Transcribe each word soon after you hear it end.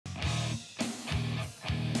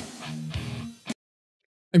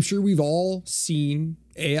I'm sure we've all seen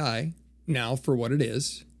AI now for what it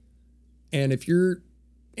is. And if you're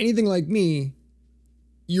anything like me,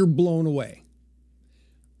 you're blown away.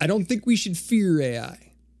 I don't think we should fear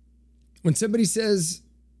AI. When somebody says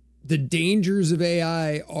the dangers of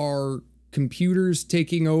AI are computers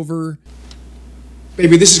taking over.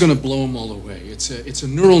 Baby, this is going to blow them all away. It's a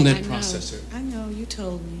neural net processor. I know, you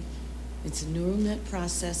told me. It's a neural net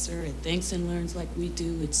processor. It thinks and learns like we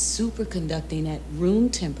do. It's superconducting at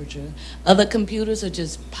room temperature. Other computers are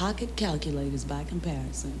just pocket calculators by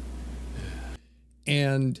comparison.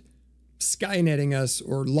 And Skynetting us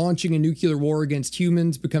or launching a nuclear war against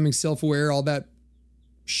humans, becoming self-aware, all that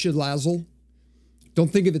shillazzle.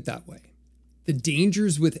 Don't think of it that way. The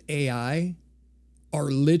dangers with AI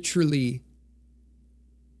are literally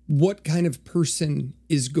what kind of person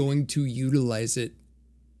is going to utilize it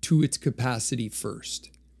to its capacity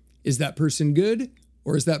first. Is that person good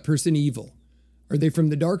or is that person evil? Are they from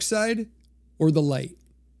the dark side or the light?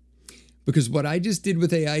 Because what I just did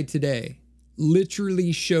with AI today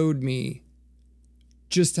literally showed me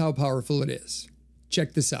just how powerful it is.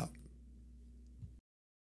 Check this out.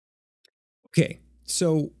 Okay,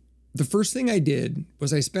 so the first thing I did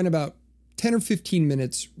was I spent about 10 or 15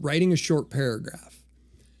 minutes writing a short paragraph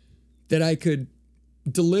that I could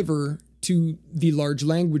deliver to the large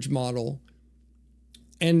language model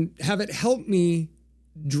and have it help me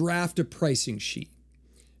draft a pricing sheet.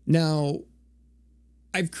 Now,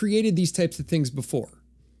 I've created these types of things before.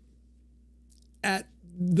 At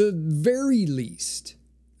the very least,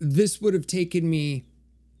 this would have taken me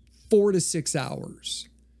 4 to 6 hours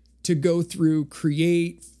to go through,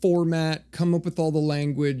 create, format, come up with all the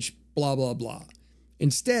language, blah, blah, blah.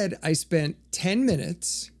 Instead, I spent 10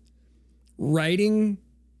 minutes writing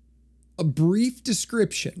a brief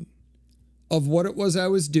description of what it was I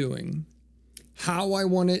was doing, how I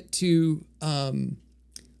want it to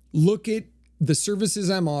look at the services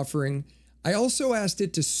I'm offering. I also asked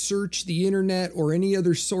it to search the internet or any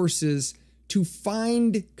other sources to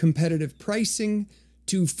find competitive pricing,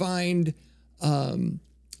 to find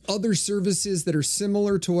other services that are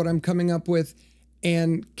similar to what I'm coming up with,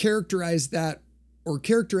 and characterize that or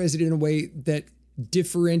characterize it in a way that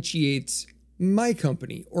differentiates my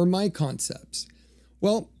company or my concepts.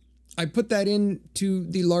 Well, I put that into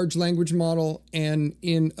the large language model, and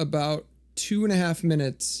in about 2.5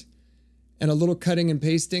 minutes and a little cutting and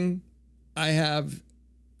pasting, I have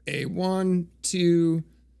a 1, 2,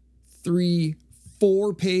 3,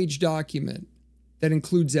 4-page document that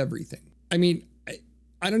includes everything. I mean,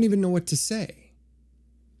 I don't even know what to say.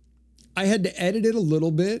 I had to edit it a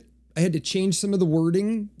little bit. I had to change some of the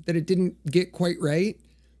wording that it didn't get quite right,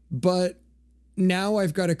 but now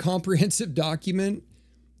I've got a comprehensive document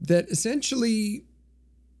that essentially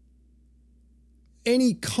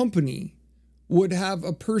any company would have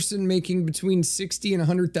a person making between $60,000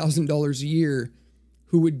 and $100,000 a year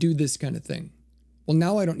who would do this kind of thing. Well,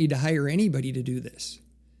 now I don't need to hire anybody to do this.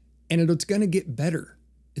 And it's going to get better.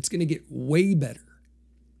 It's going to get way better.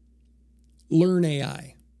 Learn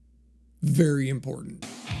AI. Very important.